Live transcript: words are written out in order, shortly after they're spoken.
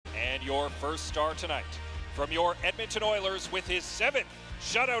your first star tonight. From your Edmonton Oilers with his 7th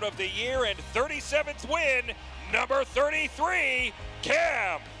shutout of the year and 37th win, number 33,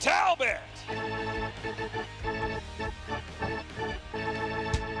 Cam Talbot.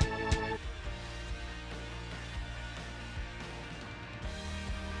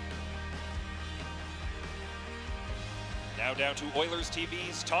 Now down to Oilers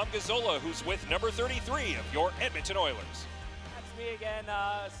TV's Tom Gazzola, who's with number 33 of your Edmonton Oilers. That's me again,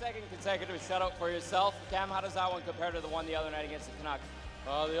 second consecutive shutout for yourself. Cam, how does that one compare to the one the other night against the Canucks?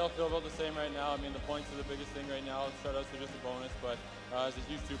 They all feel about the same right now. I mean, the points are the biggest thing right now. Shutouts are just a bonus, but it's a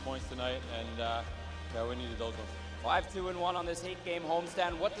huge 2 points tonight, and yeah, we needed those ones. 5-2-1 on this 8-game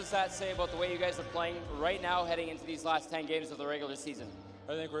homestand. What does that say about the way you guys are playing right now heading into these last 10 games of the regular season?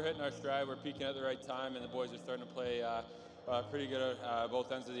 I think we're hitting our stride. We're peaking at the right time, and the boys are starting to play pretty good at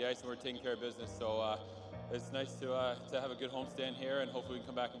both ends of the ice, and we're taking care of business. So it's nice to have a good homestand here, and hopefully we can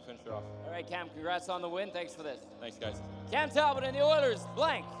come back and finish it off. All right, Cam, congrats on the win. Thanks for this. Thanks, guys. Cam Talbot and the Oilers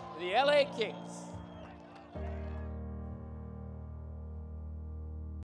blank the LA Kings.